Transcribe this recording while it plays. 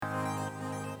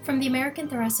From the American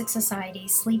Thoracic Society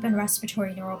Sleep and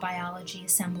Respiratory Neurobiology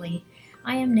Assembly,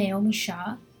 I am Naomi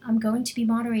Shah. I'm going to be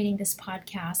moderating this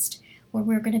podcast where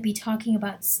we're going to be talking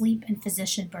about sleep and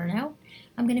physician burnout.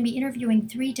 I'm going to be interviewing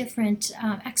three different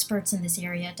experts in this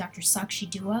area, Dr. Sakshi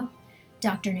Dua,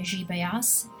 Dr. Najib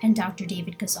Ayas, and Dr.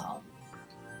 David Ghazal.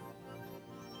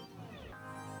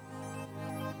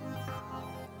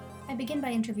 I begin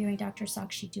by interviewing Dr.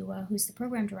 Sakshi Dua, who's the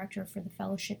program director for the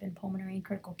Fellowship in Pulmonary and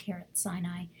Critical Care at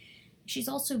Sinai. She's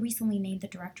also recently named the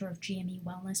director of GME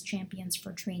Wellness Champions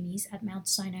for Trainees at Mount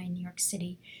Sinai in New York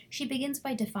City. She begins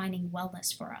by defining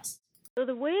wellness for us. So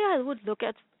the way I would look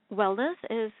at wellness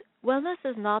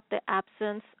is not the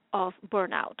absence of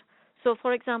burnout. So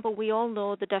for example, we all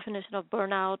know the definition of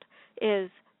burnout is,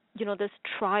 this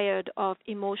triad of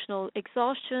emotional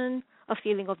exhaustion, a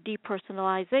feeling of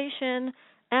depersonalization,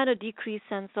 and a decreased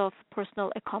sense of personal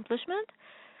accomplishment.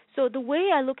 So the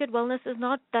way I look at wellness is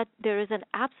not that there is an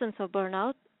absence of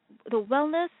burnout. The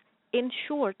wellness, in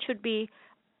short, should be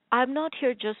I'm not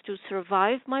here just to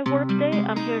survive my workday,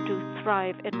 I'm here to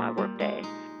thrive in my workday.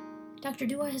 Dr.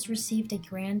 Dua has received a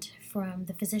grant from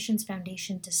the Physicians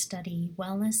Foundation to study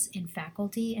wellness in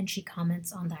faculty, and she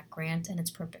comments on that grant and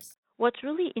its purpose. What's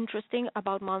really interesting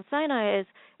about Mount Sinai is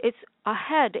it's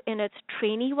ahead in its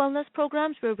trainee wellness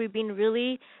programs where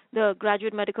the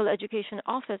Graduate Medical Education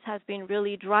Office has been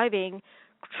really driving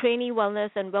trainee wellness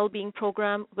and well-being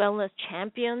program, wellness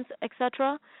champions,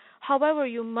 etc. However,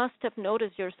 you must have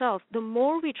noticed yourself, the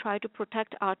more we try to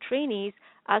protect our trainees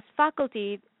as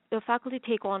faculty, the faculty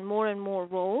take on more and more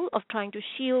role of trying to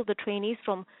shield the trainees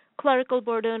from clerical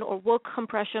burden or work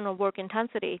compression or work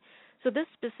intensity. So this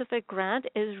specific grant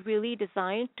is really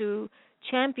designed to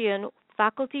champion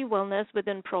faculty wellness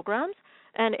within programs,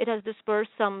 and it has dispersed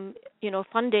some,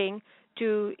 funding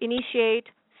to initiate,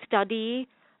 study,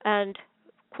 and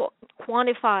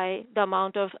quantify the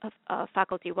amount of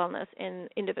faculty wellness in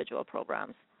individual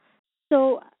programs.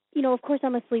 So, of course,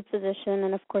 I'm a sleep physician,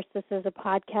 and of course, this is a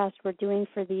podcast we're doing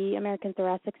for the American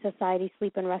Thoracic Society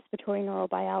Sleep and Respiratory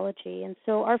Neurobiology. And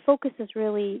so our focus is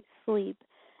really sleep.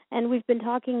 And we've been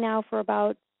talking now for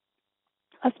about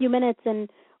a few minutes, and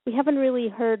we haven't really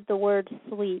heard the word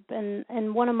sleep.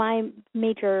 And one of my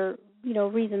major,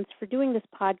 reasons for doing this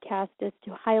podcast is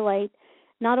to highlight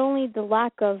not only the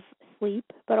lack of sleep,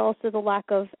 but also the lack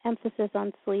of emphasis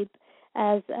on sleep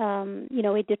as,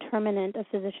 a determinant of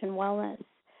physician wellness.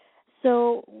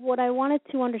 So what I wanted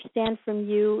to understand from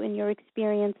you and your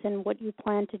experience and what you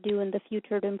plan to do in the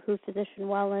future to improve physician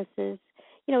wellness is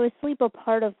sleep a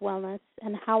part of wellness,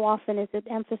 and how often is it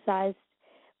emphasized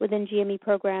within GME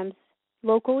programs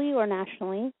locally or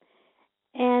nationally?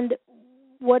 And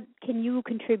what can you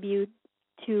contribute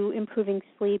to improving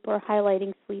sleep or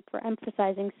highlighting sleep or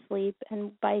emphasizing sleep?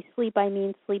 And by sleep, I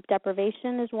mean sleep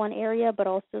deprivation is one area, but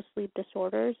also sleep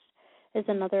disorders is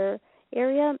another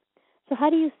area. So how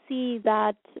do you see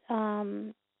that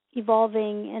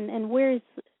evolving, and where is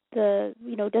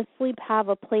does sleep have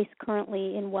a place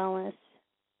currently in wellness?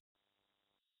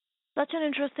 Such an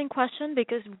interesting question,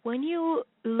 because when you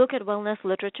look at wellness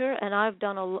literature, and I've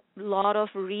done a lot of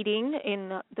reading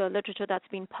in the literature that's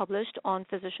been published on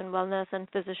physician wellness and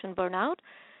physician burnout,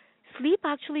 sleep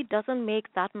actually doesn't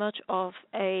make that much of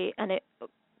a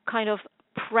kind of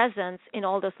presence in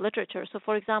all this literature. So,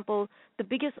 for example, the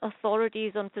biggest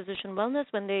authorities on physician wellness,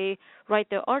 when they write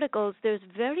their articles, there's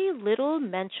very little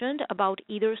mentioned about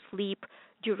either sleep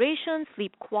duration,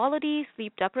 sleep quality,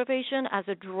 sleep deprivation as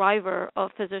a driver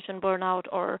of physician burnout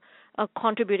or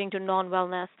contributing to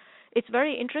non-wellness. It's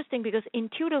very interesting because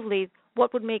intuitively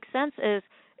what would make sense is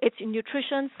it's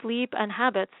nutrition, sleep, and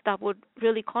habits that would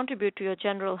really contribute to your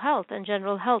general health, and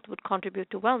general health would contribute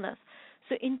to wellness.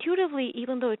 So intuitively,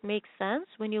 even though it makes sense,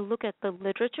 when you look at the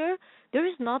literature, there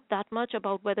is not that much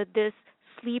about whether this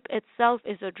sleep itself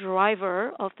is a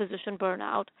driver of physician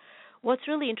burnout. What's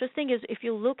really interesting is if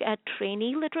you look at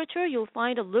trainee literature, you'll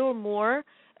find a little more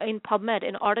in PubMed,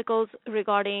 in articles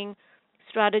regarding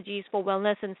strategies for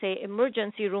wellness in, say,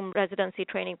 emergency room residency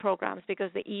training programs, because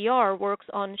the ER works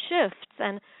on shifts.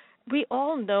 And we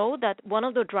all know that one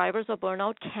of the drivers of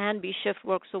burnout can be shift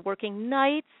work. So working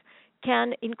nights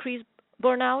can increase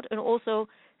burnout, and also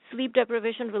sleep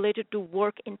deprivation related to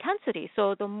work intensity.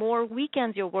 So the more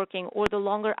weekends you're working or the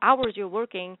longer hours you're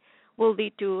working will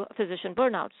lead to physician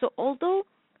burnout. So although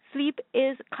sleep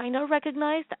is kind of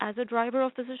recognized as a driver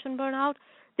of physician burnout,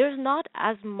 there's not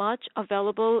as much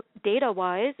available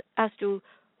data-wise as to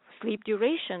sleep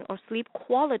duration or sleep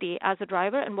quality as a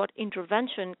driver and what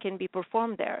intervention can be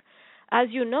performed there. As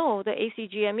you know, the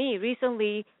ACGME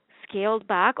recently scaled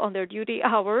back on their duty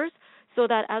hours so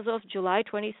that as of July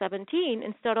 2017,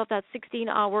 instead of that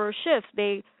 16-hour shift,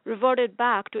 they reverted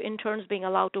back to interns being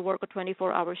allowed to work a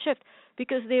 24-hour shift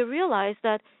because they realized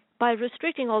that by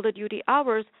restricting all the duty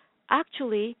hours,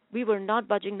 actually, we were not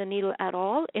budging the needle at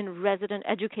all in resident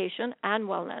education and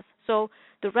wellness. So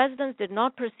the residents did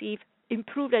not perceive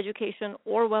improved education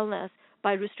or wellness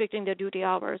by restricting their duty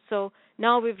hours. So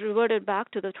now we've reverted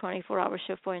back to the 24-hour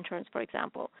shift for interns, for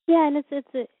example. Yeah, and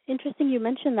it's interesting you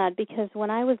mentioned that because when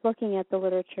I was looking at the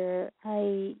literature,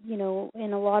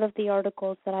 in a lot of the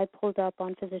articles that I pulled up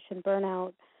on physician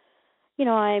burnout,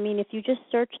 if you just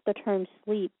search the term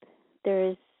sleep,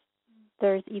 there's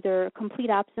either a complete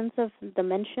absence of the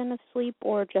mention of sleep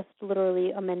or just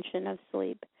literally a mention of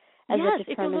sleep as a determinant.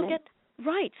 If you look at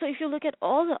right. So if you look at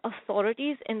all the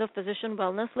authorities in the physician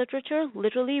wellness literature,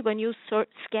 literally when you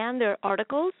scan their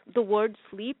articles, the word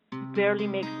sleep barely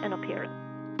makes an appearance.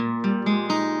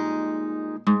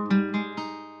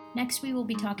 Next, we will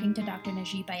be talking to Dr.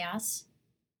 Najib Ayas.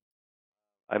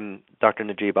 I'm Dr.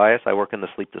 Najib Ayas. I work in the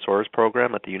sleep disorders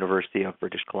program at the University of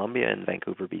British Columbia in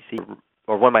Vancouver, BC.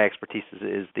 One of my expertise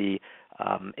is the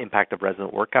impact of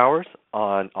resident work hours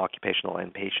on occupational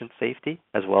and patient safety,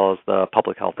 as well as the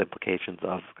public health implications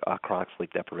of chronic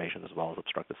sleep deprivation, as well as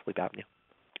obstructive sleep apnea.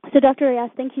 So, Dr. Ayas,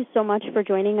 thank you so much for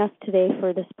joining us today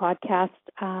for this podcast.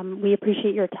 We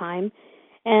appreciate your time.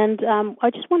 And I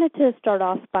just wanted to start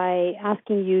off by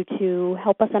asking you to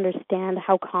help us understand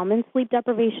how common sleep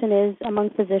deprivation is among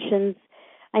physicians.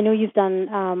 I know you've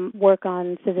done work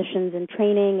on physicians in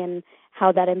training and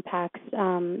how that impacts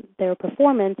their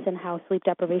performance and how sleep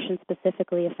deprivation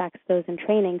specifically affects those in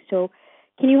training. So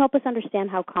can you help us understand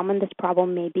how common this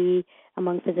problem may be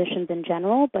among physicians in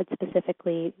general, but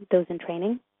specifically those in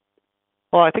training?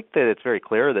 Well, I think that it's very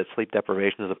clear that sleep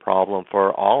deprivation is a problem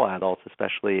for all adults,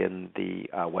 especially in the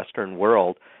Western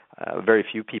world. Very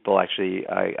few people actually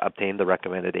obtain the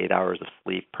recommended 8 hours of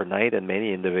sleep per night, and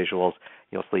many individuals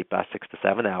sleep 6 to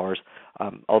 7 hours.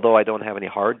 Although I don't have any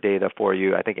hard data for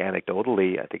you, I think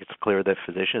anecdotally, I think it's clear that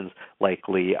physicians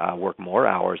likely work more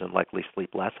hours and likely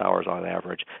sleep less hours on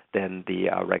average than the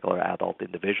regular adult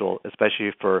individual,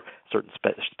 especially for certain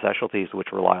specialties which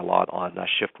rely a lot on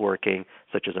shift working,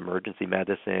 such as emergency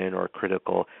medicine or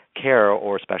critical care,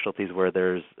 or specialties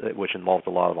which involves a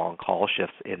lot of on-call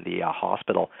shifts in the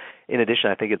hospital. In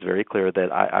addition, I think it's very clear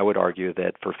that I would argue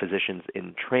that for physicians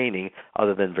in training,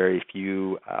 other than very few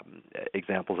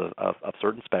examples of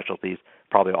certain specialties,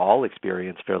 probably all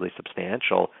experience fairly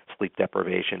substantial sleep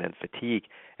deprivation and fatigue.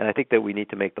 And I think that we need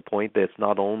to make the point that it's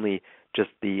not only just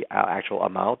the actual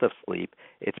amount of sleep,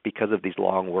 it's because of these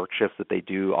long work shifts that they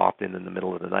do often in the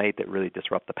middle of the night that really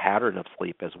disrupt the pattern of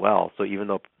sleep as well. So even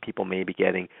though people may be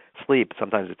getting sleep,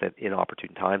 sometimes it's at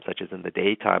inopportune times, such as in the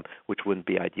daytime, which wouldn't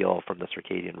be ideal from the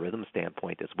circadian rhythm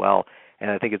standpoint as well. And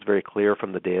I think it's very clear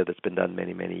from the data that's been done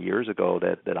many, many years ago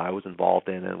that I was involved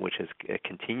in and which has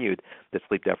continued, that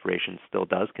sleep deprivation still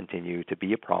does continue to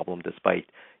be a problem despite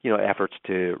efforts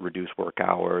to reduce work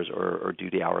hours or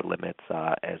duty hour limits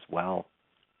as well.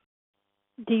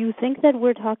 Do you think that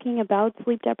we're talking about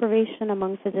sleep deprivation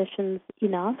among physicians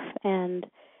enough, and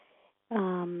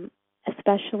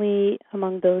especially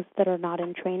among those that are not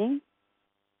in training?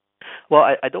 Well,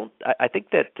 I don't. I think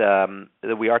that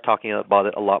we are talking about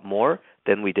it a lot more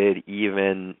than we did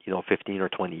even 15 or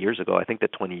 20 years ago. I think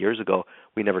that 20 years ago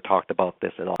we never talked about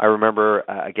this at all. I remember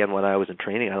again when I was in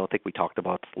training, I don't think we talked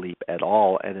about sleep at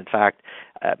all. And in fact,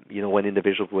 when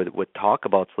individuals would talk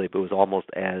about sleep, it was almost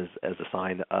as a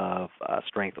sign of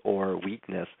strength or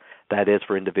weakness. That is,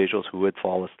 for individuals who would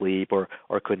fall asleep or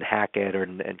couldn't hack it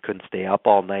and couldn't stay up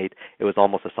all night, it was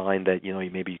almost a sign that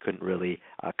maybe you couldn't really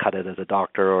cut it as a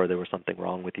doctor, or there was something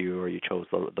wrong with you, or you chose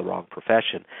the wrong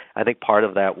profession. I think part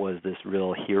of that was this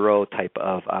real hero type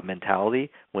of mentality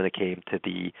when it came to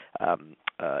the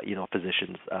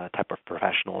physicians type of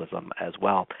professionalism as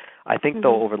well. I think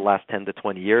though over the last 10 to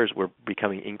 20 years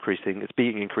it's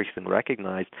being increasingly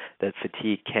recognized that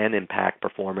fatigue can impact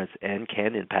performance and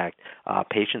can impact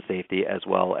patient safety as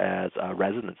well as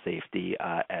resident safety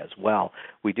as well.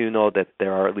 We do know that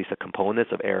there are at least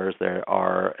components of errors that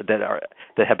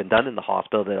have been done in the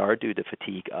hospital that are due to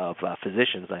fatigue of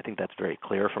physicians. And I think that's very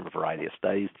clear from a variety of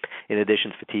studies. In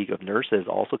addition, fatigue of nurses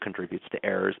also contributes to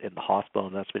errors in the hospital,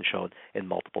 and that's been shown in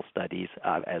multiple studies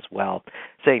as well.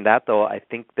 Saying that, though, I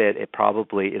think that it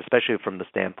probably, especially from the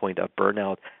standpoint of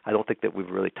burnout, I don't think that we've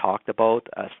really talked about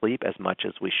sleep as much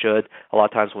as we should. A lot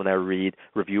of times when I read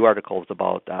review articles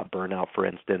about burnout, for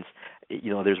instance,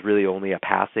 there's really only a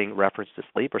passing reference to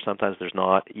sleep, or sometimes there's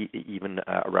not even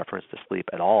a reference to sleep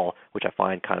at all, which I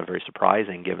find kind of very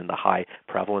surprising given the high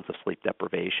prevalence of sleep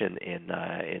deprivation in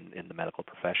the medical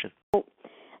profession.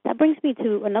 that brings me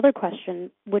to another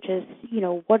question, which is,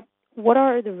 what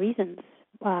are the reasons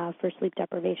for sleep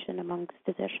deprivation amongst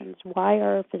physicians? Why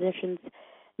are physicians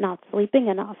not sleeping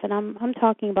enough? And I'm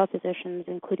talking about physicians,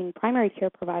 including primary care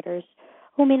providers,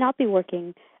 who may not be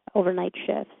working overnight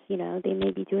shifts. They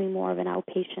may be doing more of an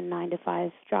outpatient 9 to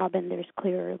 5 job, and there's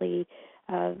clearly,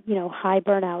 high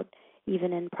burnout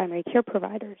even in primary care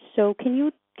providers. So can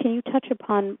you touch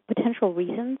upon potential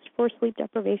reasons for sleep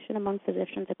deprivation among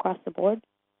physicians across the board?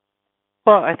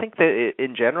 Well, I think that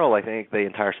in general, I think the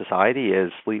entire society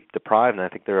is sleep deprived, and I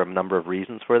think there are a number of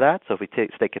reasons for that. So if we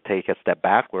take a step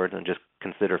backwards and just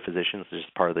consider physicians as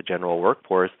just part of the general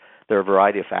workforce, there are a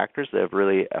variety of factors that have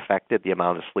really affected the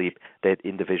amount of sleep that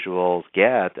individuals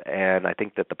get, and I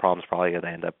think that the problem is probably going to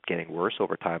end up getting worse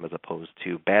over time as opposed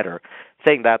to better.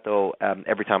 Saying that, though,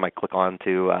 every time I click on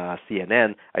to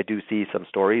CNN, I do see some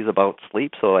stories about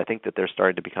sleep, so I think that there's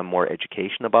starting to become more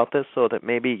education about this, so that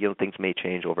maybe things may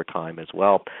change over time as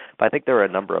well. But I think there are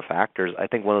a number of factors. I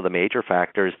think one of the major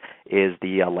factors is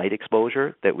the light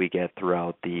exposure that we get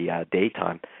throughout the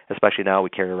daytime. Especially now, we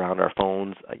carry around our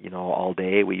phones, all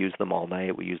day. We use them all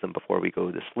night. We use them before we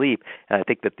go to sleep. And I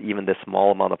think that even this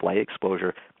small amount of light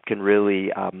exposure can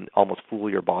really almost fool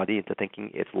your body into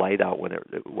thinking it's light out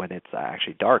when it's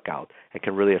actually dark out. It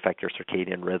can really affect your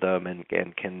circadian rhythm and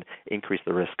can increase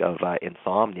the risk of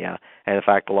insomnia. And in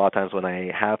fact, a lot of times when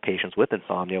I have patients with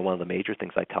insomnia, one of the major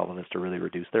things I tell them is to really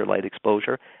reduce their light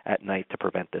exposure at night to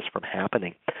prevent this from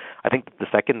happening. I think the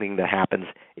second thing that happens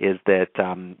is that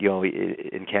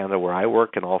in Canada where I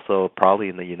work, and also probably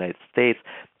in the United States,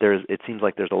 it seems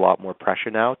like there's a lot more pressure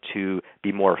now to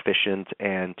be more efficient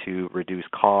and to reduce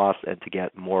costs and to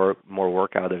get more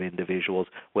work out of individuals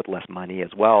with less money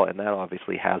as well. And that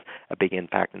obviously has a big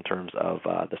impact in terms of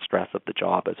the stress of the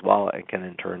job as well, and can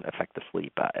in turn affect the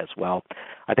sleep as well.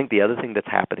 I think the other thing that's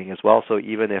happening as well, so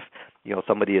even if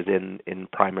somebody is in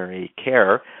primary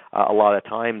care, a lot of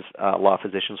times a lot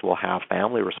of physicians will have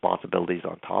family responsibilities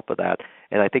on top of that.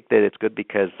 And I think that it's good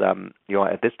because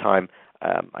at this time,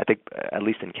 I think at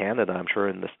least in Canada, I'm sure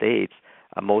in the States,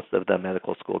 most of the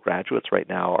medical school graduates right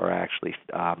now are actually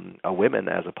women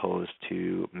as opposed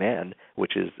to men,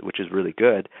 which is really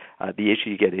good. The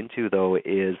issue you get into, though,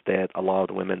 is that a lot of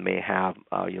the women may have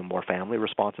more family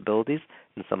responsibilities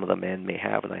than some of the men may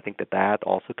have, and I think that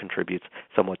also contributes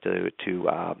somewhat to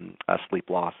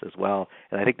sleep loss as well.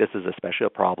 And I think this is especially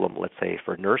a problem, let's say,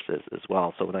 for nurses as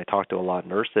well. So when I talk to a lot of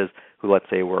nurses who, let's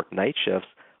say, work night shifts,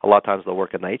 a lot of times they'll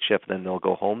work a night shift, then they'll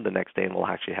go home the next day and will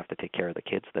actually have to take care of the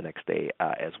kids the next day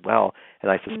as well.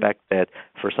 And I suspect that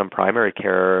for some primary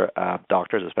care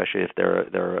doctors, especially if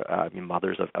they're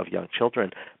mothers of young children,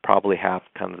 probably have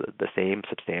kind of the same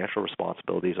substantial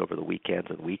responsibilities over the weekends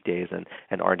and weekdays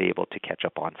and aren't able to catch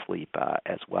up on sleep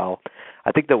as well.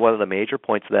 I think that one of the major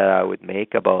points that I would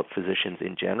make about physicians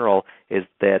in general is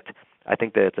that I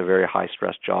think that it's a very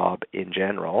high-stress job in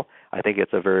general. I think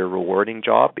it's a very rewarding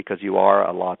job because you are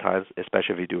a lot of times,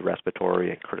 especially if you do respiratory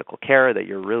and critical care, that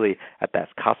you're really at that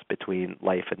cusp between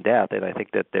life and death. And I think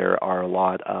that there are a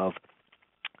lot of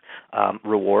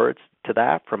rewards to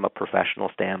that from a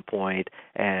professional standpoint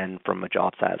and from a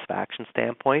job satisfaction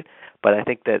standpoint. But I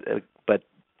think that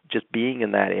just being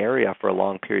in that area for a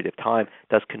long period of time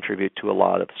does contribute to a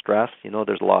lot of stress.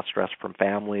 There's a lot of stress from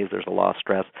families. There's a lot of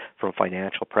stress from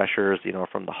financial pressures,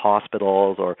 from the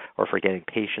hospitals or for getting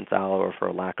patients out or for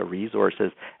a lack of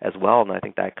resources as well. And I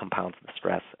think that compounds the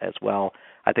stress as well.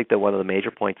 I think that one of the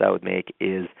major points I would make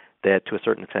is that to a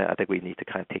certain extent, I think we need to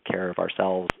kind of take care of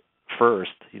ourselves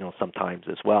first, sometimes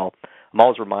as well. I'm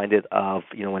always reminded of,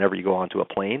 whenever you go onto a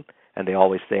plane, and they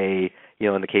always say,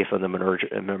 in the case of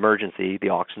an emergency, the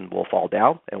oxygen will fall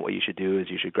down, and what you should do is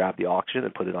you should grab the oxygen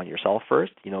and put it on yourself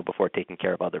first, before taking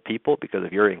care of other people, because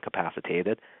if you're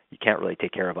incapacitated, you can't really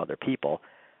take care of other people.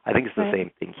 I think it's the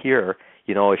same thing here.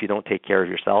 If you don't take care of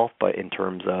yourself, but in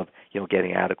terms of,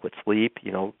 getting adequate sleep,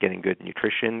 getting good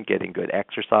nutrition, getting good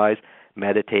exercise,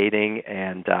 meditating,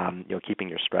 and, keeping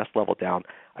your stress level down,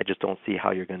 I just don't see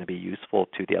how you're going to be useful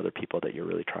to the other people that you're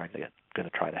really going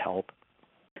to try to help.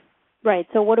 Right.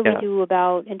 So what do we do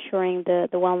about ensuring the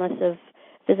wellness of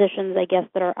physicians, I guess,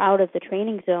 that are out of the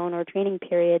training zone or training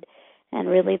period, and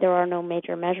really there are no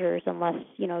major measures unless,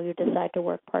 you decide to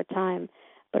work part-time.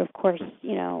 But, of course,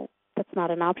 that's not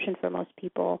an option for most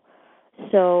people.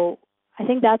 So I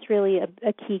think that's really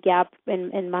a key gap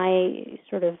in my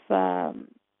sort of,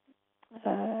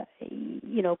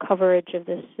 coverage of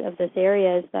this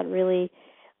area, is that really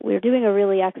we're doing a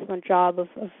really excellent job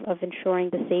of ensuring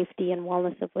the safety and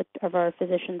wellness of our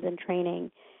physicians in training.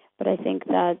 But I think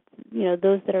that,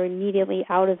 those that are immediately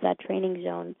out of that training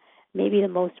zone, maybe the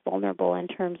most vulnerable in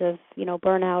terms of,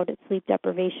 burnout, sleep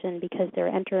deprivation, because they're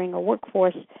entering a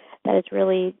workforce that is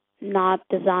really not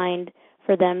designed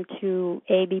for them to,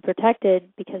 A, be protected,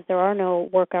 because there are no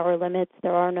work hour limits,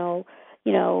 there are no,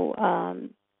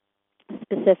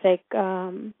 specific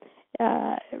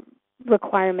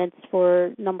requirements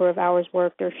for number of hours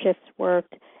worked or shifts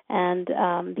worked, and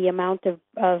the amount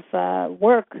of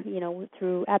work,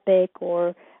 through Epic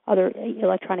or other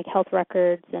electronic health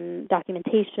records and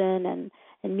documentation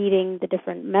and meeting the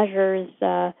different measures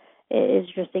is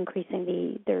just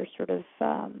increasing their sort of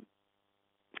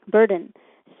burden.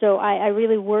 So I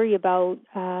really worry about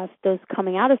those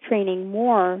coming out of training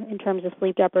more in terms of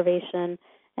sleep deprivation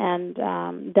and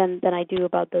than I do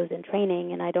about those in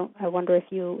training. And I wonder if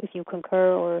you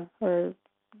concur or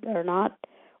not,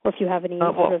 or if you have any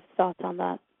sort of thoughts on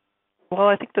that. Well,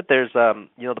 I think that there's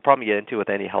the problem you get into with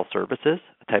any health services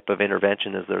type of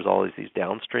intervention is there's always these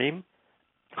downstream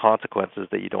consequences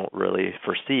that you don't really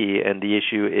foresee, and the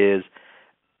issue is,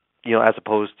 as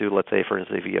opposed to, let's say, for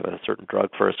instance, if you give a certain drug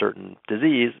for a certain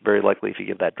disease, very likely if you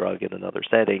give that drug in another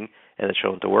setting and it's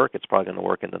shown to work, it's probably going to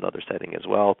work in another setting as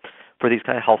well. For these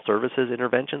kind of health services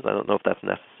interventions, I don't know if that's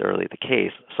necessarily the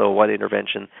case. So one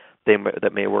intervention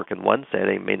that may work in one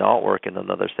setting may not work in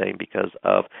another setting because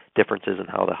of differences in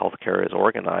how the healthcare is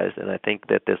organized, and I think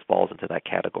that this falls into that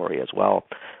category as well.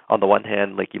 On the one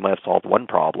hand, like, you might have solved one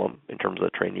problem in terms of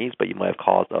the trainees, but you might have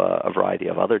caused a variety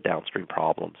of other downstream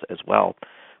problems as well.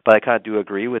 But I kind of do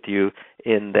agree with you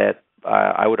in that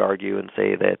I would argue and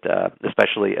say that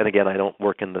especially, and again, I don't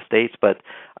work in the States, but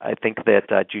I think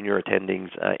that junior attendings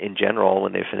in general,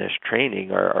 when they finish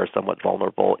training, are somewhat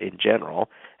vulnerable in general,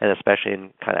 and especially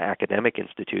in kind of academic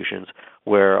institutions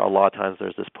where a lot of times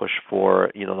there's this push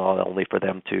for, not only for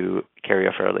them to carry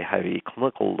a fairly heavy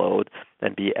clinical load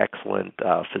and be excellent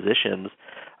physicians,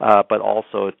 but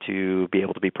also to be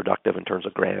able to be productive in terms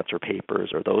of grants or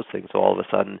papers or those things. So all of a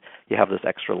sudden you have this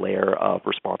extra layer of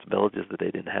responsibilities that they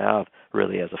didn't have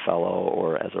really as a fellow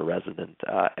or as a resident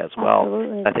as well.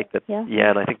 Absolutely. I think that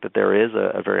and I think that there is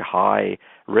a very high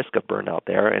risk of burnout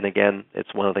there. And again,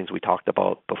 it's one of the things we talked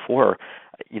about before.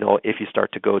 If you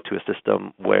start to go to a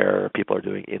system where people are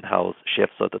doing in-house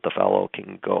shifts so that the fellow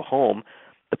can go home,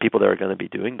 the people that are going to be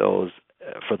doing those,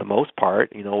 for the most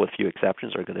part, with few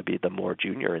exceptions, are going to be the more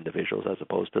junior individuals as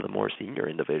opposed to the more senior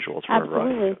individuals for a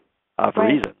variety of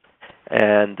reasons.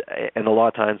 And a lot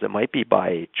of times it might be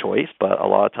by choice, but a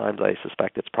lot of times I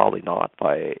suspect it's probably not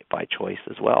by choice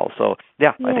as well. So,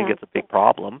 I think it's a big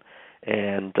problem.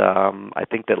 And I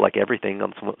think that, like everything,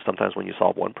 sometimes when you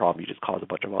solve one problem, you just cause a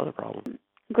bunch of other problems.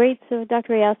 Great. So,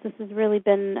 Dr. Ayas, this has really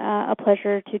been a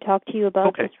pleasure to talk to you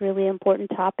about this really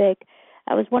important topic.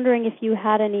 I was wondering if you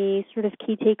had any sort of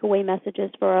key takeaway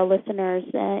messages for our listeners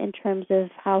in terms of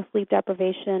how sleep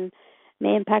deprivation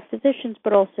may impact physicians,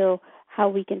 but also how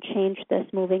we can change this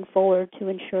moving forward to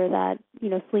ensure that,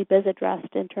 sleep is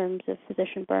addressed in terms of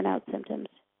physician burnout symptoms.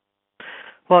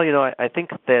 Well, I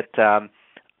think that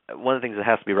one of the things that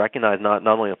has to be recognized, not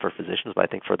only for physicians, but I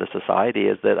think for the society,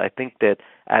 is that I think that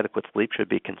adequate sleep should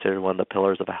be considered one of the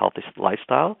pillars of a healthy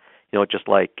lifestyle. Just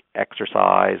like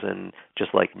exercise and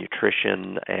just like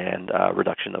nutrition and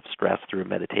reduction of stress through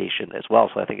meditation as well.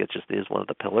 So I think it just is one of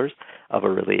the pillars of a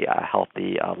really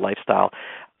healthy lifestyle.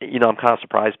 I'm kind of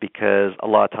surprised because a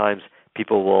lot of times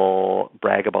people will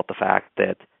brag about the fact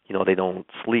that, they don't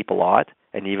sleep a lot,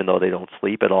 and even though they don't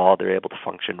sleep at all, they're able to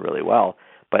function really well.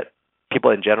 But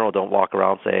people in general don't walk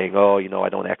around saying, I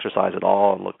don't exercise at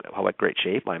all, and look how great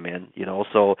shape I'm in,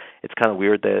 So it's kind of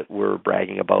weird that we're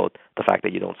bragging about the fact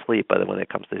that you don't sleep, but when it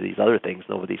comes to these other things,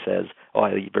 nobody says,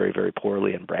 I eat very, very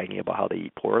poorly, and bragging about how they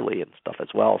eat poorly and stuff as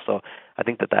well. So I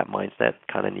think that mindset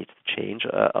kind of needs to change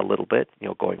a little bit,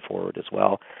 going forward as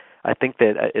well. I think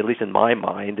that, at least in my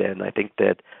mind, and I think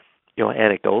that,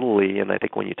 anecdotally, and I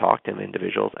think when you talk to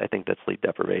individuals, I think that sleep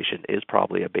deprivation is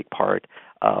probably a big part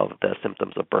of the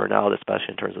symptoms of burnout, especially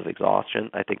in terms of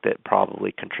exhaustion. I think that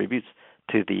probably contributes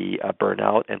to the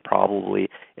burnout, and probably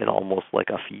in almost like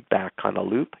a feedback kind of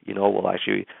loop, will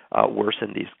actually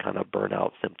worsen these kind of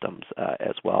burnout symptoms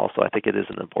as well. So I think it is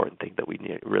an important thing that we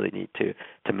really need to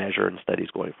measure in studies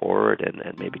going forward,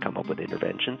 and maybe come up with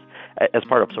interventions as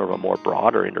part of sort of a more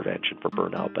broader intervention for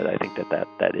burnout. But I think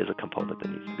that is a component that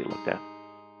needs to be looked at.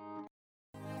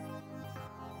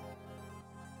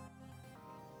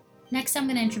 Next, I'm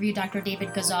going to interview Dr. David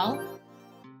Gozal.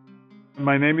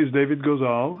 My name is David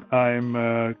Gozal. I'm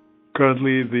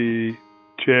currently the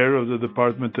chair of the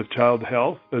Department of Child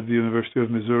Health at the University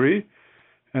of Missouri,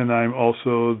 and I'm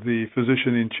also the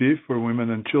physician-in-chief for Women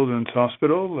and Children's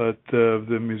Hospital at the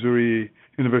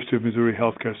University of Missouri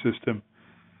Healthcare System.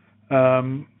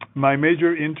 My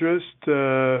major interest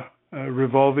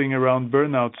revolving around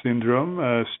burnout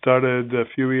syndrome started a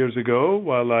few years ago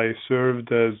while I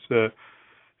served as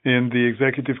in the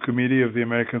executive committee of the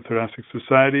American Thoracic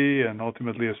Society and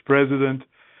ultimately as president,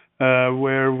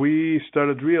 where we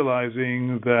started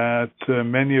realizing that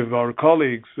many of our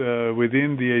colleagues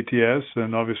within the ATS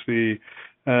and obviously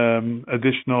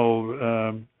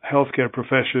additional healthcare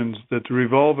professions that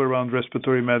revolve around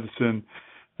respiratory medicine,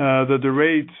 that the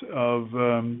rates of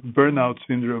burnout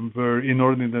syndrome were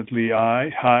inordinately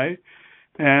high.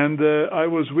 And I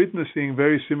was witnessing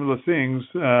very similar things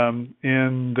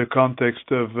in the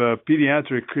context of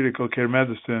pediatric critical care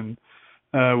medicine,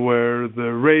 where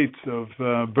the rates of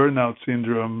burnout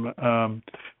syndrome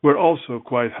were also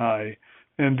quite high.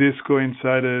 And this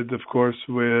coincided, of course,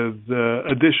 with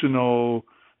additional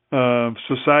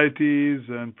societies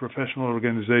and professional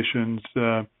organizations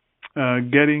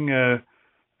getting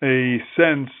a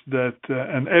sense that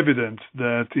and evidence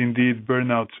that indeed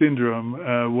burnout syndrome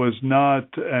was not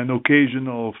an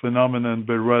occasional phenomenon,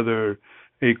 but rather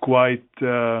a quite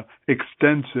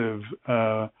extensive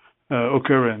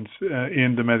occurrence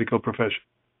in the medical profession.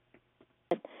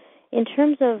 In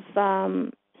terms of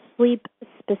sleep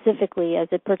specifically as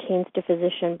it pertains to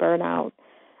physician burnout,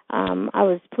 I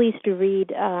was pleased to read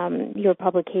your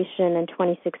publication in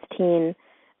 2016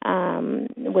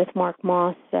 with Mark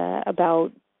Moss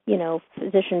about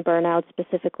physician burnout,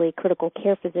 specifically critical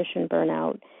care physician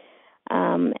burnout.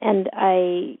 And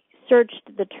I searched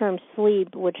the term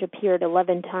sleep, which appeared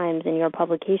 11 times in your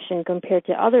publication compared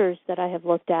to others that I have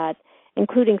looked at,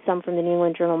 including some from the New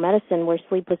England Journal of Medicine, where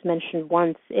sleep was mentioned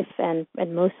once, if and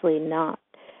mostly not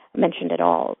mentioned at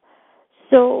all.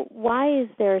 So why is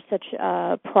there such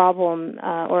a problem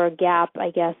or a gap,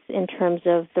 I guess, in terms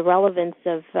of the relevance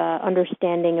of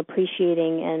understanding,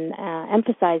 appreciating, and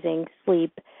emphasizing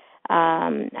sleep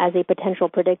as a potential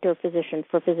predictor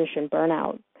for physician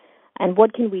burnout? And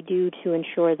what can we do to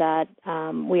ensure that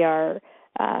we are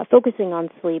focusing on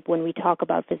sleep when we talk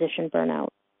about physician burnout?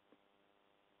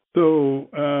 So,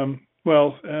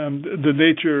 the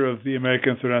nature of the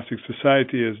American Thoracic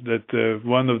Society is that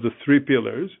one of the three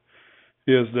pillars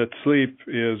is that sleep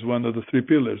is one of the three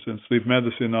pillars, and sleep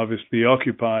medicine obviously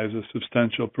occupies a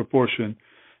substantial proportion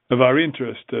of our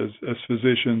interest as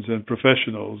physicians and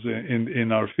professionals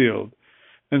in our field.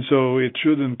 And so it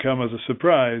shouldn't come as a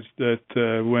surprise that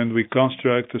when we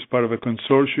construct as part of a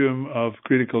consortium of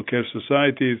critical care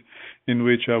societies in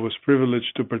which I was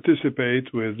privileged to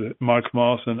participate with Mark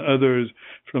Moss and others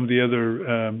from the other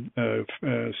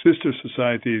sister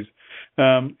societies,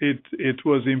 it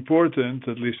was important,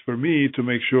 at least for me, to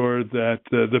make sure that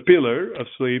the pillar of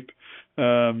sleep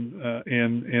from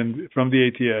the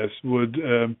ATS would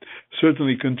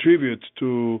certainly contribute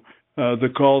to the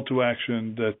call to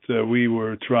action that we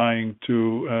were trying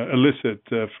to elicit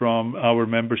from our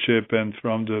membership and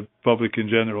from the public in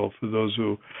general for those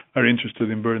who are interested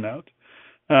in burnout.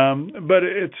 But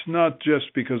it's not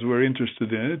just because we're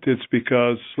interested in it. It's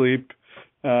because sleep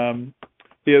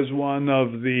is one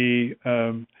of the,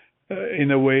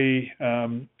 in a way,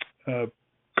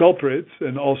 culprits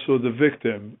and also the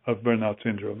victim of burnout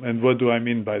syndrome. And what do I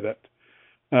mean by that?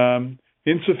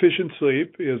 Insufficient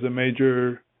sleep is a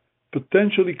major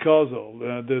potentially causal.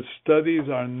 The studies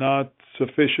are not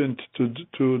sufficient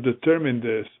to determine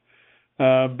this,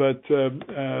 but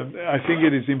I think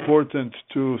it is important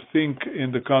to think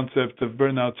in the concept of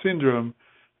burnout syndrome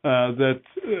that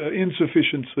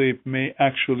insufficient sleep may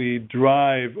actually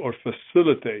drive or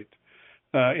facilitate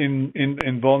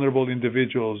in vulnerable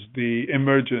individuals the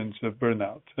emergence of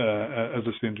burnout as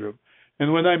a syndrome.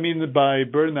 And what I mean by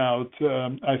burnout,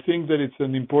 I think that it's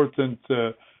an important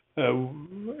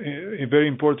very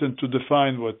important to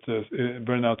define what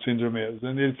burnout syndrome is.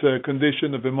 And it's a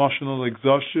condition of emotional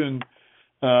exhaustion,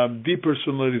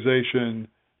 depersonalization,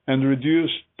 and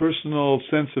reduced personal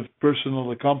sense of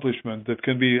personal accomplishment that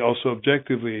can be also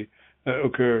objectively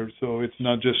occur. So it's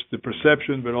not just the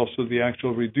perception, but also the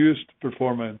actual reduced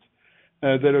performance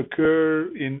that occur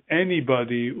in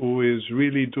anybody who is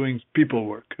really doing people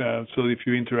work. So if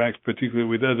you interact particularly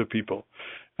with other people.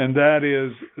 And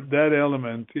that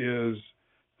element is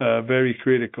very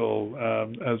critical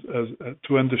as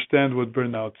to understand what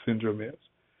burnout syndrome is.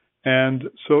 And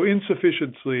so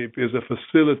insufficient sleep is a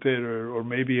facilitator or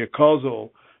maybe a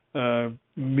causal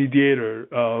mediator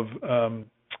of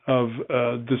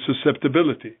the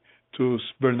susceptibility to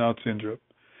burnout syndrome.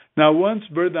 Now, once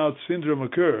burnout syndrome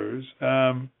occurs,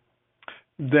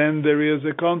 then there is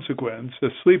a consequence, a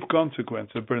sleep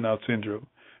consequence of burnout syndrome,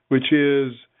 which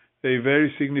is a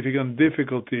very significant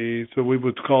difficulty. So we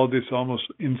would call this almost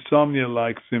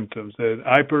insomnia-like symptoms, a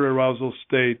hyperarousal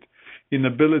state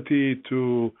inability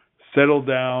to settle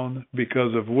down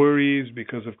because of worries,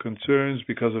 because of concerns,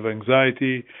 because of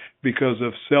anxiety, because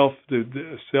of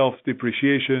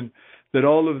self-depreciation, that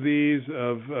all of these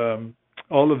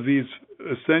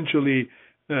essentially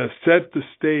set the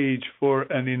stage for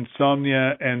an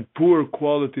insomnia and poor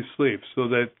quality sleep, so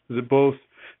that both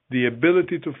the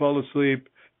ability to fall asleep,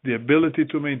 the ability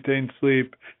to maintain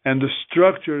sleep, and the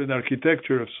structure and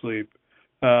architecture of sleep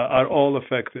are all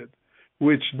affected,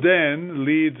 which then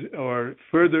leads or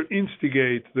further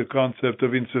instigate the concept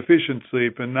of insufficient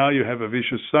sleep. And now you have a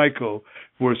vicious cycle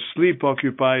where sleep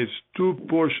occupies two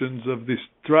portions of this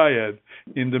triad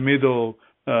in the middle,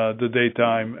 the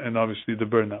daytime, and obviously the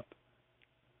burnout.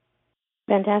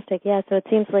 Fantastic. Yeah, so it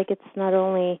seems like it's not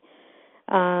only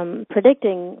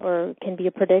predicting or can be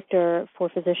a predictor for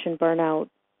physician burnout,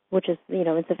 which is,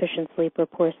 insufficient sleep or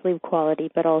poor sleep quality,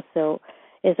 but also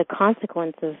is a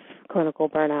consequence of clinical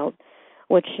burnout,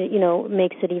 which,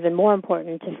 makes it even more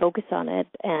important to focus on it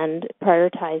and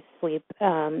prioritize sleep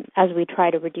as we try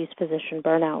to reduce physician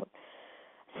burnout.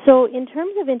 So in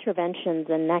terms of interventions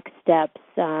and next steps,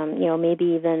 maybe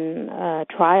even a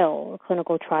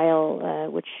clinical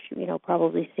trial, which,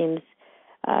 probably seems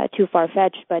too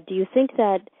far-fetched, but do you think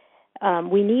that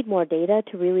we need more data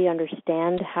to really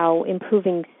understand how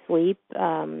improving sleep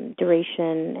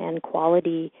duration and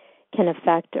quality can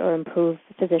affect or improve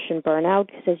physician burnout?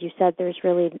 Because as you said, there's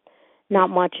really not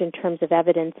much in terms of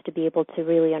evidence to be able to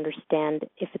really understand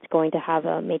if it's going to have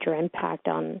a major impact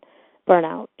on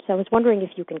burnout. So I was wondering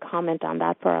if you can comment on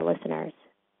that for our listeners.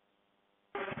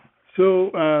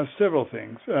 So several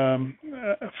things.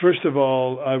 First of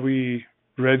all, are we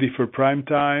ready for prime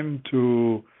time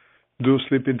to do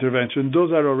sleep intervention?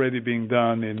 Those are already being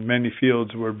done in many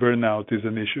fields where burnout is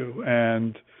an issue,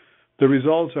 and the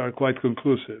results are quite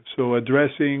conclusive. So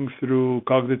addressing through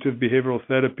cognitive behavioral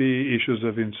therapy issues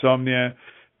of insomnia,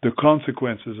 the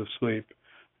consequences of sleep,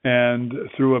 and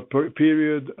through a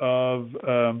period of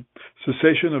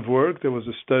cessation of work. There was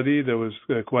a study that was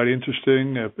quite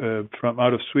interesting from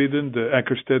out of Sweden, the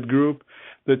Eckerstedt group,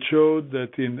 that showed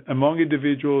that among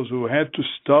individuals who had to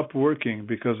stop working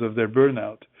because of their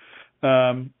burnout,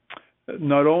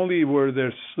 not only were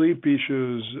their sleep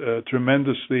issues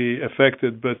tremendously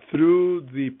affected, but through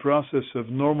the process of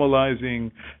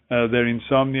normalizing their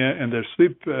insomnia and their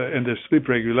sleep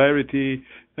regularity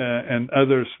and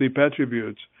other sleep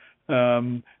attributes,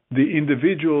 the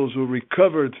individuals who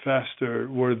recovered faster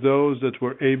were those that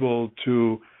were able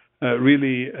to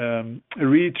really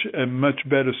reach a much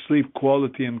better sleep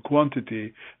quality and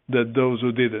quantity than those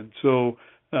who didn't. So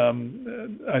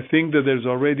I think that there's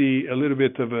already a little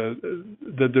bit of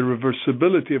that the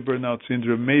reversibility of burnout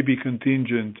syndrome may be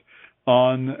contingent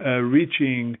on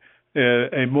reaching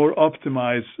a more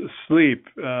optimized sleep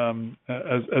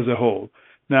as a whole.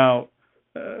 Now,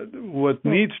 what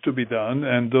needs to be done,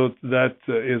 and that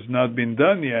has not been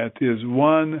done yet, is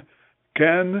one,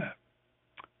 can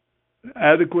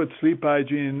adequate sleep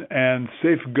hygiene and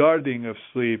safeguarding of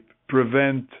sleep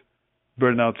prevent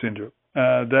burnout syndrome?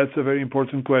 That's a very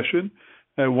important question,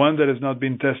 one that has not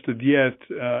been tested yet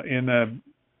in a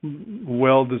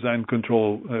well-designed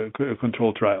control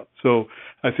trial. So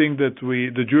I think that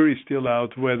the jury is still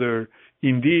out whether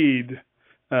indeed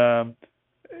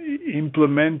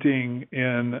implementing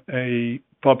in a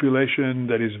population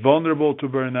that is vulnerable to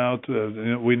burnout.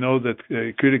 We know that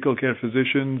critical care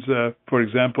physicians, for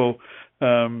example,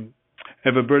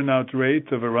 have a burnout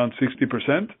rate of around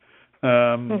 60%.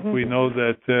 We know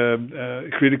that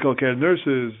critical care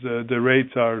nurses, the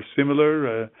rates are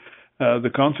similar.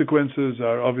 The consequences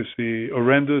are obviously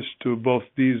horrendous to both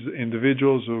these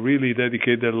individuals who really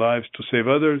dedicate their lives to save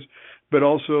others, but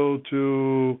also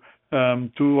to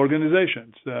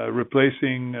organizations.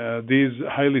 Replacing these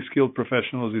highly skilled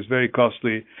professionals is very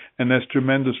costly and has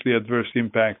tremendously adverse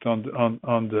impact on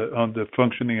the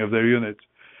functioning of their units.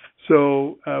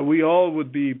 So we all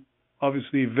would be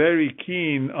obviously very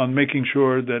keen on making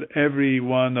sure that every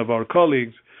one of our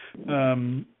colleagues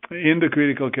in the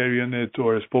critical care unit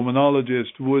or as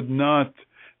pulmonologists would not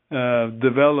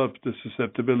develop the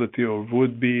susceptibility or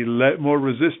would be more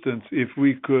resistant if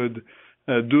we could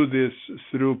do this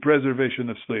through preservation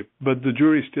of sleep. But the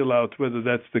jury is still out whether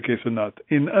that's the case or not.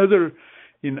 In other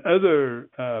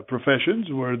professions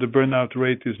where the burnout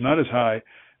rate is not as high,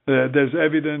 there's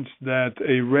evidence that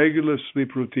a regular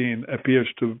sleep routine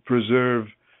appears to preserve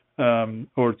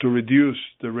or to reduce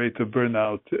the rate of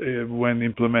burnout when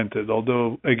implemented.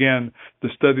 Although, again, the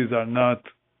studies are not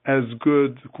as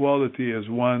good quality as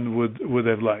one would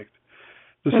have liked.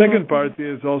 The second part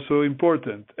is also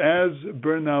important. As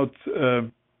burnout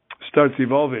starts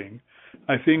evolving,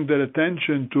 I think that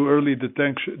attention to early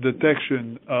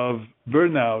detection of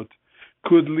burnout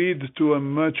could lead to a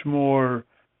much more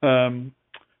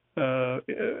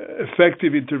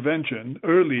effective intervention,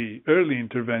 early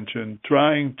intervention,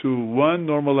 trying to, one,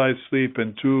 normalize sleep,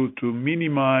 and two, to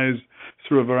minimize,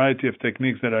 through a variety of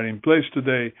techniques that are in place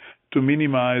today, to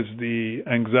minimize the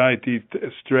anxiety,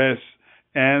 stress,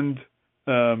 and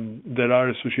that are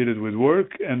associated with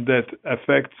work and that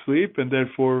affect sleep, and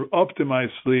therefore optimize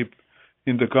sleep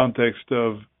in the context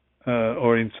of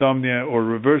or insomnia, or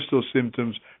reverse those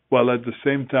symptoms, while at the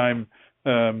same time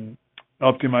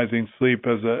optimizing sleep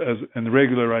and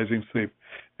regularizing sleep.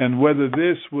 And whether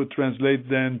this would translate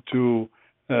then to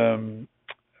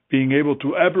being able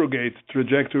to abrogate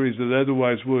trajectories that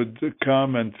otherwise would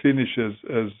come and finish as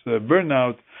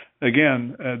burnout,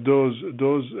 again, those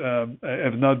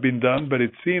have not been done, but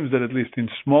it seems that at least in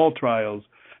small trials,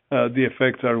 the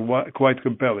effects are quite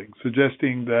compelling,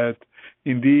 suggesting that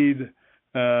indeed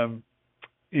in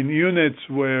units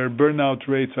where burnout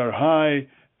rates are high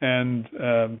and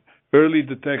early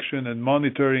detection and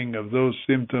monitoring of those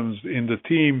symptoms in the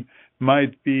team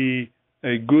might be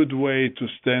a good way to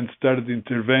start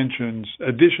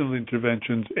additional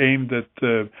interventions aimed at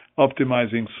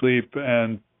optimizing sleep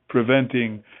and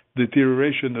preventing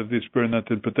deterioration of this burnout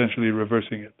and potentially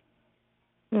reversing it.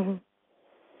 Mm-hmm.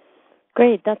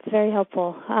 Great, that's very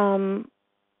helpful.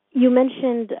 You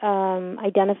mentioned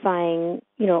identifying,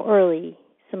 early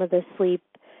some of the sleep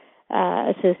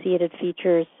associated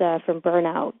features from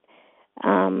burnout.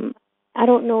 I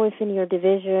don't know if in your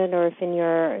division or if in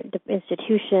your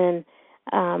institution,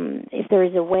 if there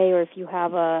is a way or if you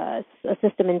have a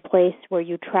system in place where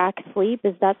you track sleep.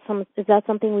 Is that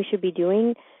something we should be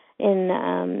doing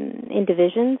in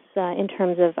divisions in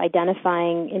terms of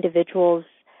identifying individuals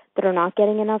that are not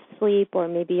getting enough sleep, or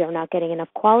maybe are not getting enough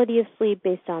quality of sleep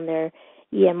based on their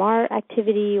EMR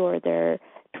activity or their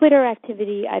Twitter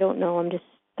activity? I don't know. I'm just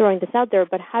throwing this out there.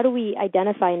 But how do we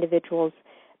identify individuals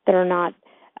that are not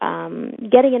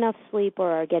getting enough sleep, or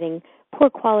are getting poor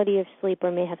quality of sleep,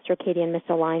 or may have circadian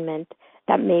misalignment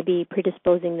that may be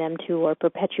predisposing them to or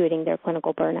perpetuating their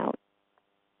clinical burnout?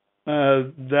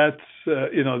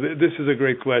 This is a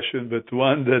great question, but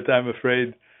one that I'm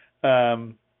afraid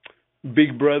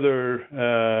Big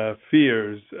Brother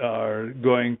fears are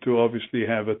going to obviously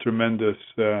have a tremendous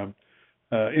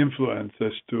influence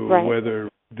as to whether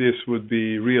this would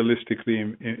be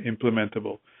realistically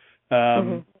implementable.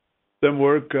 Some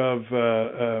work of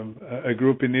a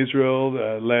group in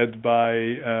Israel led by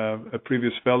a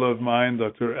previous fellow of mine,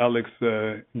 Dr. Alex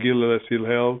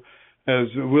Gil-Hillel,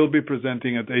 will be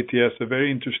presenting at ATS a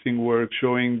very interesting work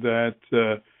showing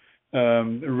that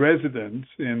residents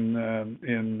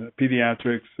in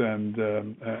pediatrics and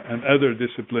other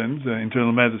disciplines,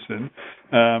 internal medicine,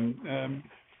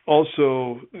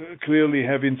 also clearly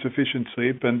have insufficient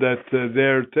sleep, and that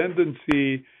their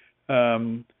tendency,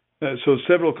 so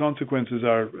several consequences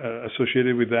are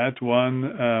associated with that.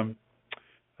 One,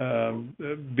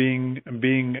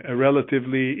 being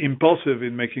relatively impulsive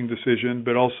in making decisions,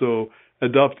 but also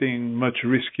adopting much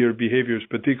riskier behaviors,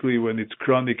 particularly when it's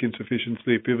chronic insufficient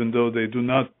sleep, even though they do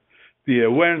not, the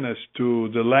awareness to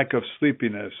the lack of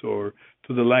sleepiness or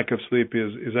to the lack of sleep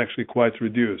is actually quite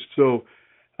reduced. So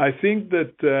I think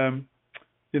that,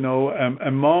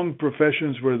 among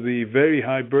professions where the very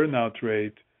high burnout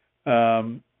rate,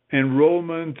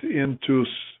 enrollment into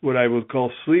what I would call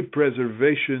sleep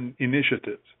preservation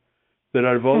initiatives that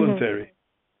are voluntary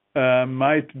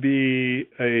might be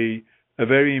a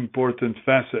very important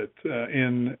facet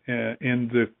in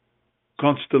the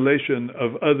constellation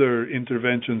of other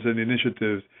interventions and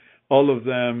initiatives, all of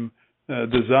them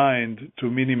designed to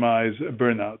minimize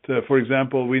burnout. For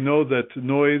example, we know that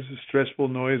stressful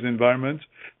noise environments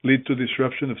lead to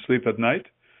disruption of sleep at night.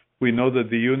 We know that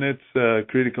the units,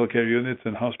 critical care units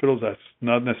and hospitals, that's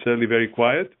not necessarily very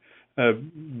quiet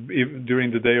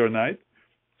during the day or night.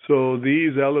 So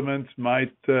these elements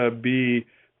might be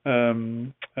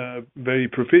very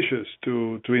propitious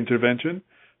to intervention.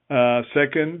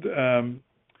 Second,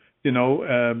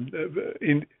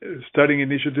 starting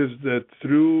initiatives that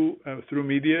through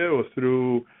media or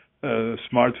through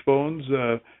smartphones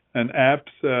and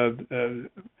apps,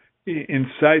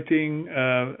 inciting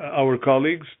our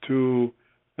colleagues to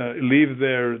leave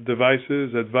their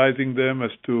devices, advising them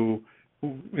as to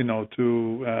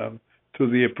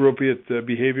the appropriate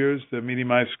behaviors,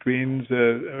 minimize screens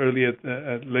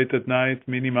late at night,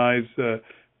 minimize the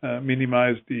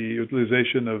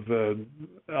utilization of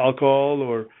alcohol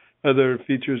or other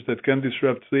features that can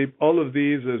disrupt sleep. All of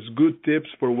these as good tips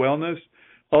for wellness.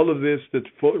 All of this that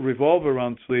revolve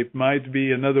around sleep might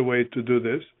be another way to do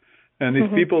this. And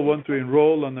if people want to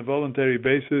enroll on a voluntary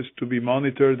basis to be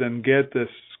monitored and get a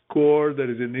score that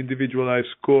is an individualized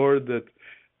score that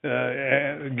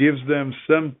gives them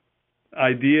some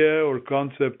idea or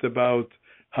concept about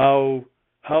how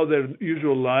their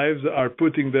usual lives are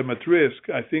putting them at risk,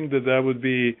 I think that would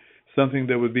be something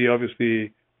that would be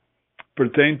obviously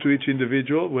pertain to each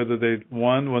individual, whether they,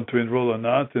 one, want to enroll or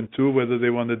not, and two, whether they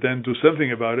want to then do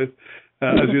something about it.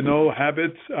 As you know,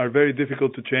 habits are very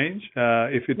difficult to change.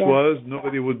 If it was,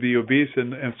 nobody would be obese,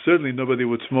 and certainly nobody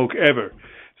would smoke ever.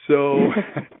 So,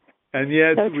 and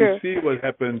yet we see what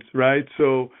happens, right?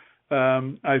 So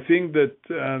I think that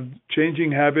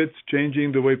changing habits,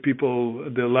 changing the way people,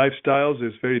 their lifestyles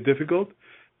is very difficult.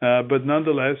 But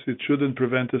nonetheless, it shouldn't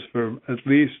prevent us from at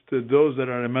least those that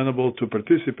are amenable to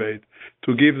participate,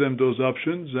 to give them those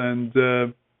options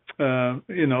and,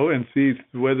 and see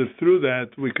whether through that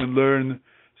we can learn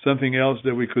something else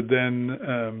that we could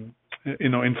then,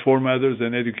 inform others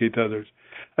and educate others.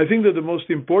 I think that the most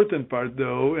important part,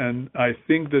 though, and I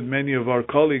think that many of our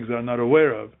colleagues are not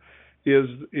aware of,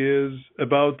 is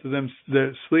about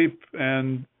their sleep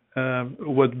and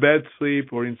what bad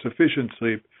sleep or insufficient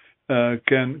sleep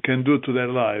can do to their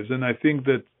lives. And I think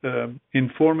that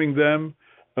informing them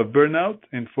of burnout,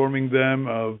 informing them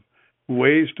of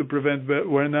ways to prevent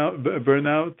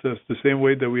burnout, the same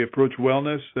way that we approach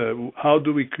wellness. How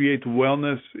do we create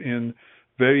wellness in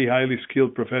very highly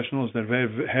skilled professionals that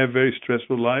have very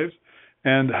stressful lives?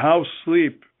 And how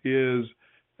sleep is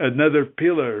another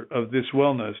pillar of this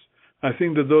wellness. I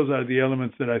think that those are the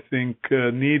elements that I think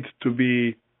need to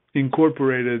be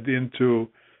incorporated into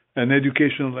an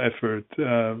educational effort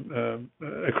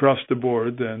across the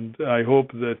board, and I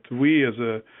hope that we as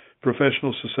a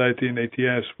professional society in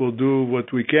ATS will do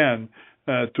what we can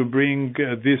to bring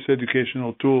these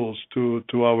educational tools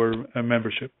to our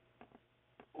membership.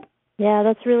 Yeah,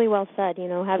 that's really well said.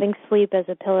 Having sleep as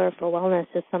a pillar for wellness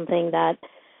is something that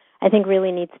I think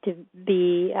really needs to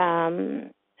be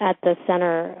at the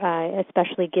center,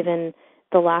 especially given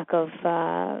the lack of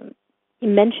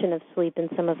mention of sleep in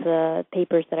some of the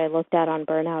papers that I looked at on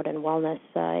burnout and wellness,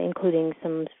 including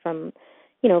some from,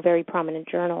 very prominent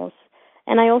journals.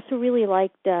 And I also really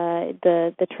liked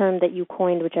the term that you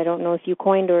coined, which I don't know if you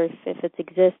coined or if it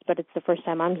exists, but it's the first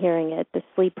time I'm hearing it, the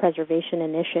Sleep Preservation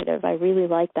Initiative. I really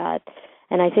like that.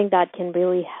 And I think that can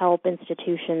really help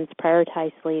institutions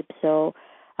prioritize sleep. So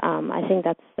I think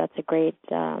that's a great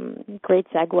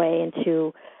segue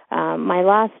into my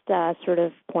last sort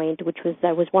of point, which was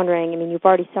I was wondering, you've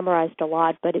already summarized a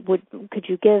lot, but could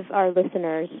you give our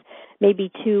listeners maybe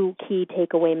two key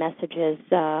takeaway messages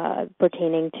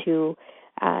pertaining to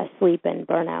sleep and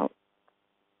burnout?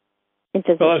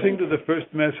 Well, I think that the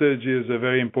first message is a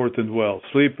very important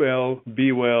sleep well,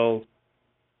 be well,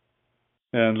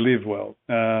 and live well.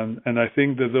 And I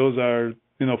think that those are,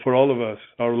 for all of us,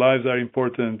 our lives are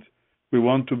important. We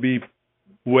want to be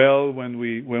well when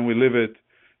we live it.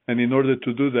 And in order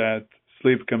to do that,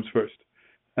 sleep comes first.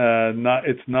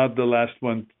 It's not the last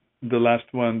one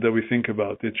that we think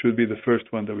about. It should be the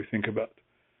first one that we think about.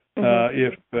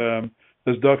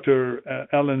 As Dr.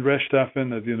 Alan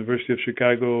Resthaffen at the University of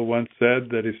Chicago once said,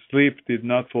 that if sleep did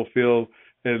not fulfill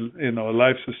a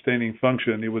life-sustaining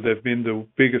function, it would have been the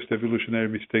biggest evolutionary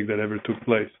mistake that ever took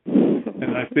place.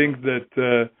 And I think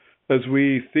that as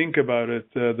we think about it,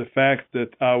 the fact that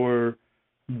our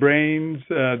brains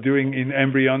in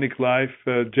embryonic life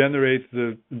generate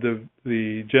the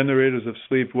generators of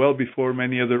sleep well before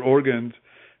many other organs,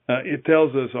 it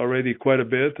tells us already quite a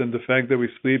bit. And the fact that we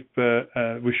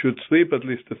should sleep at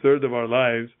least a third of our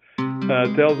lives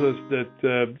tells us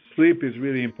that sleep is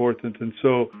really important. And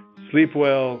so sleep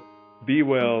well, be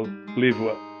well, live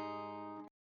well.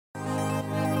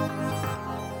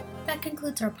 That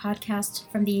concludes our podcast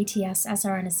from the ATS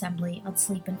SRN Assembly on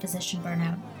sleep and physician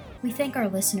burnout. We thank our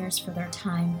listeners for their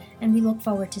time, and we look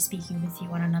forward to speaking with you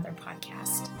on another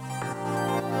podcast.